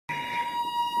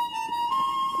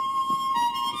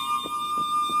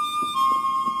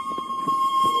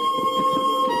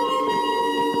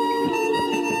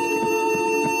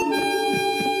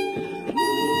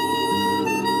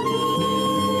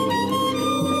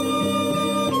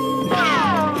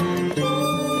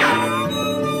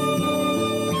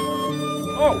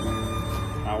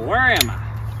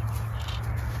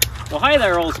hey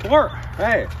there, old sport.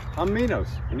 Hey, I'm Minos,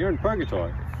 and you're in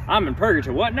purgatory. I'm in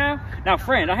purgatory. What now? Now,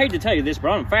 friend, I hate to tell you this,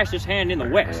 but I'm the fastest hand in the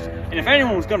West. And if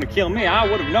anyone was going to kill me, I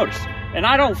would have noticed. And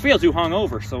I don't feel too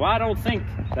hungover, so I don't think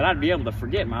that I'd be able to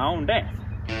forget my own death.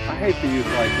 I hate the youth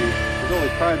like you. There's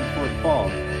always pride before the fall.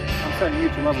 I'm sending you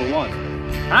to level 1.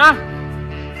 Huh?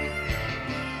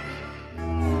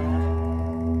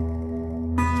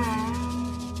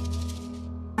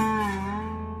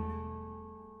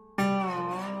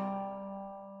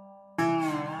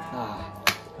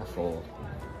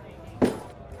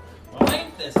 Well,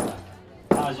 ain't this one?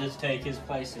 I'll just take his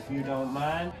place if you don't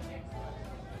mind.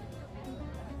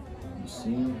 You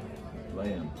see him, lay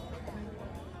him.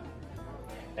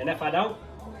 And if I don't?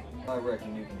 I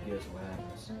reckon you can guess what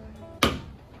happens.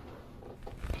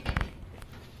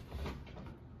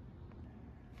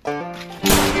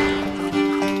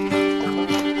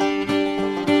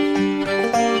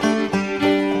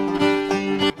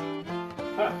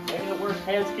 Maybe the worst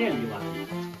heads can be like.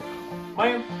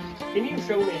 Ma'am, can you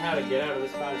show me how to get out of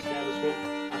this fine establishment?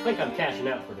 I think I'm cashing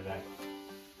out for today.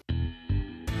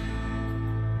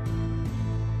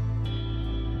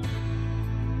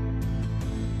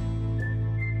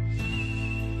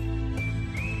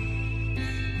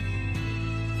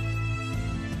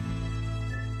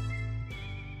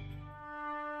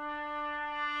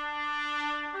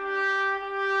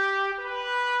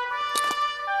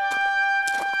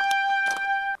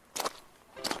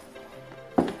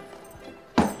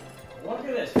 Look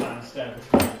at this fine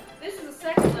establishment. This is the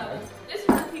second level. This is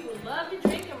where people love to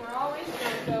drink and we're always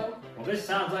going to go. Well, this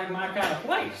sounds like my kind of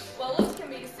place. Well, looks can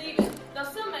be deceiving. Though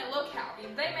some may look happy,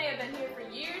 they may have been here for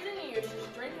years and years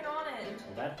just drinking on end.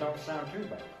 Well, that don't sound too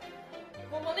bad.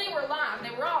 Well, when they were alive,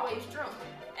 they were always drunk.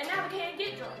 And now they can't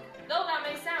get drunk. Though that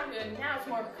may sound good, now it's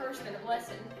more of a curse than a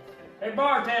blessing. Hey,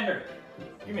 bartender,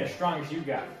 give me the strongest you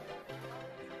got.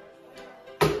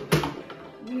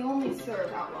 We only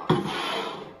serve outlaws.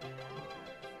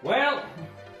 Well,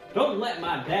 don't let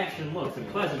my dashing looks and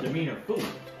pleasant demeanor fool you.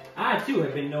 I, too,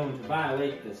 have been known to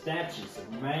violate the statutes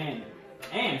of man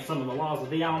and some of the laws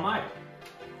of the Almighty.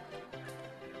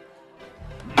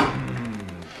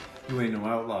 You ain't no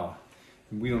outlaw.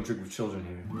 And we don't drink with children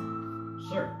here.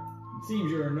 Sir, it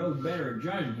seems you are no better at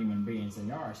judging human beings than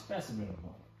you are a specimen of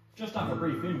one. Just off a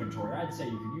brief inventory, I'd say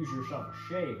you could use yourself a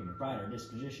shave in a brighter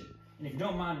disposition. And if you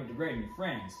don't mind me degrading your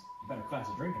friends, you better class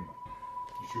a drinking book.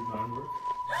 You shooting on work?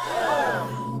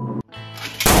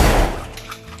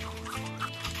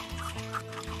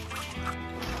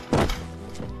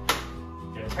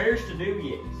 It appears to do,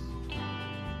 yes.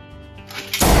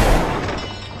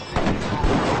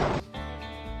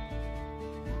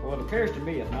 Well, it appears to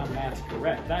me, if my math's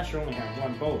correct, that should only have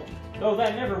one bullet. Though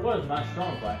that never was my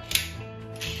strong class.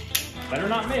 Better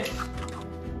not miss.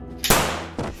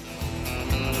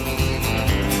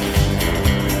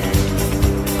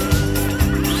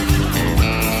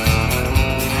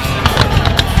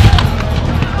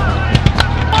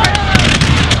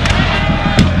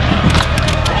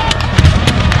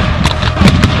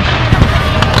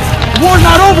 The war's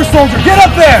not over, soldier! Get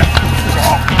up there!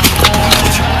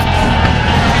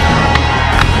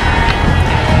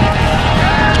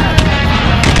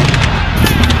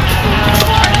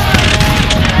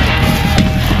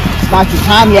 It's not your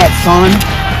time yet, son.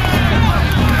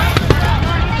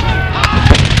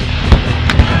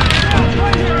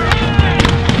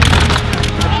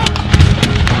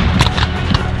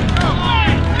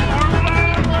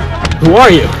 Who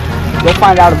are you? You'll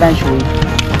find out eventually.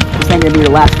 This ain't gonna be your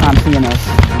last time seeing us.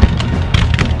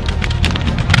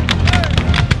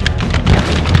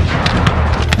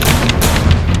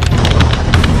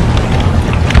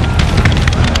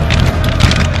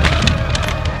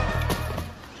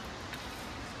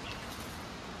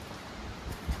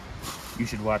 You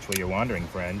should watch where you're wandering,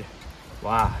 friend.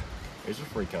 Why? It's a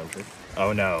free country.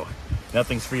 Oh no,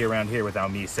 nothing's free around here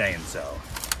without me saying so.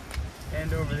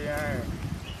 Hand over the iron.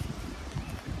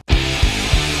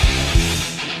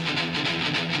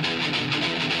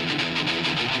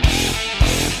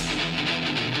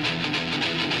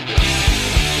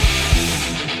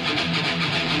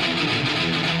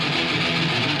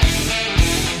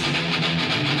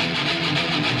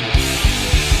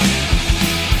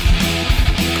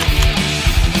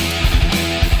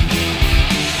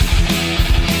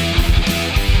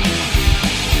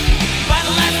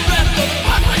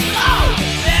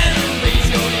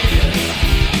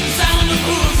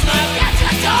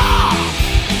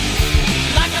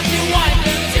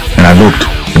 And I looked,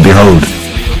 and behold,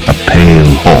 a pale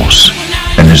horse,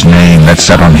 and his name that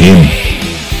sat on him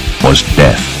was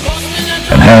Death,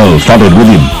 and hell followed with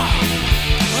him.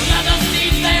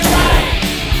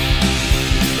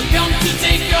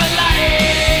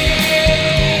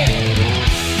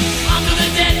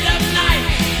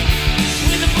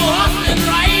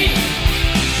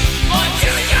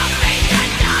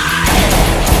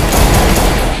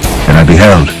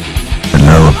 beheld, and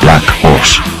lo, a black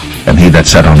horse, and he that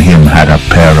sat on him had a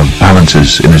pair of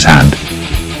balances in his hand.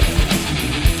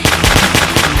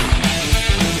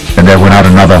 And there went out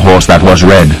another horse that was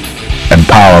red, and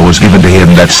power was given to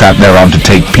him that sat thereon to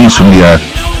take peace from the earth,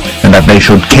 and that they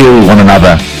should kill one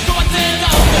another.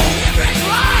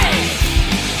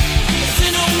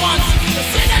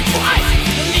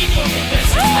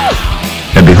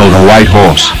 And behold, a white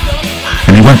horse,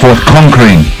 and he went forth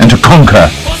conquering and to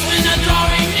conquer.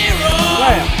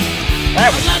 Wow, that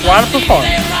was quite a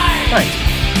performance. Thanks.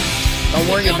 Don't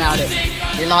worry about it.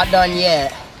 You're not done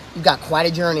yet. You've got quite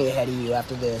a journey ahead of you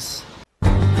after this.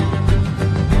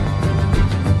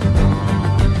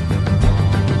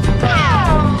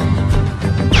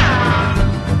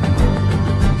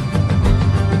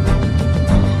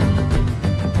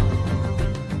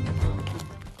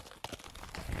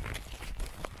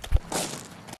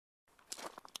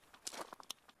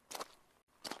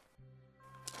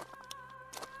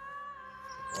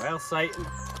 Well, Satan,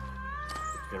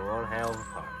 it's been one hell of a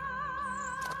party.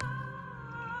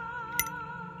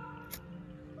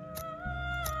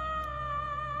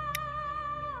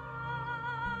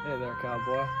 Hey there,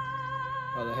 cowboy.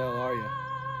 How the hell are you?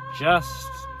 Just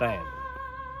standing.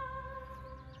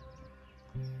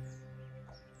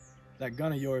 That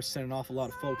gun of yours sent an awful lot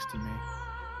of folks to me.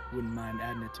 Wouldn't mind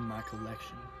adding it to my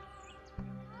collection.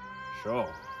 Sure.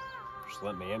 Just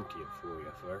let me empty it for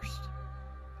you first.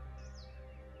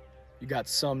 You got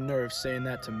some nerve saying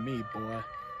that to me, boy.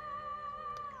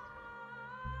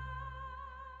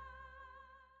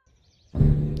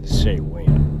 Say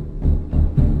when.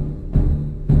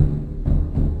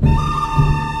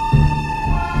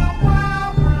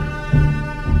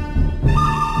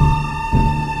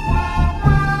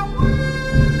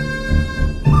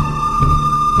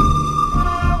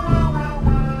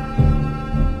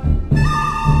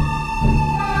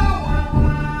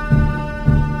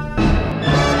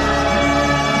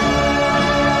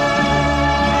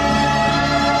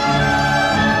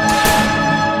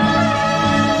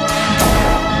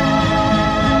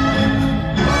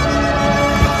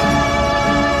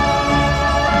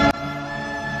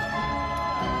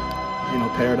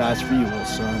 Paradise for you, little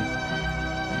son.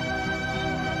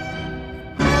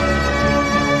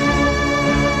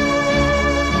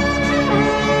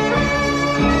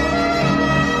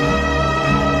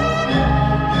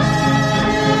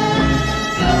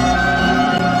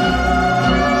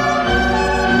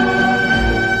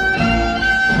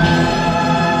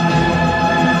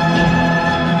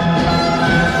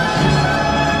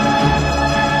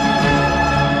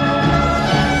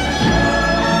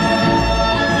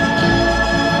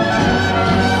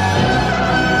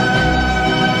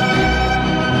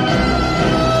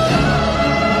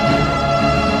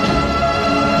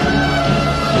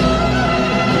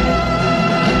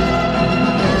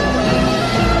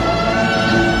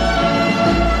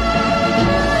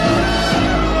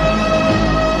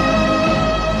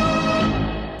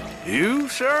 You,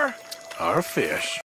 sir, are a fish.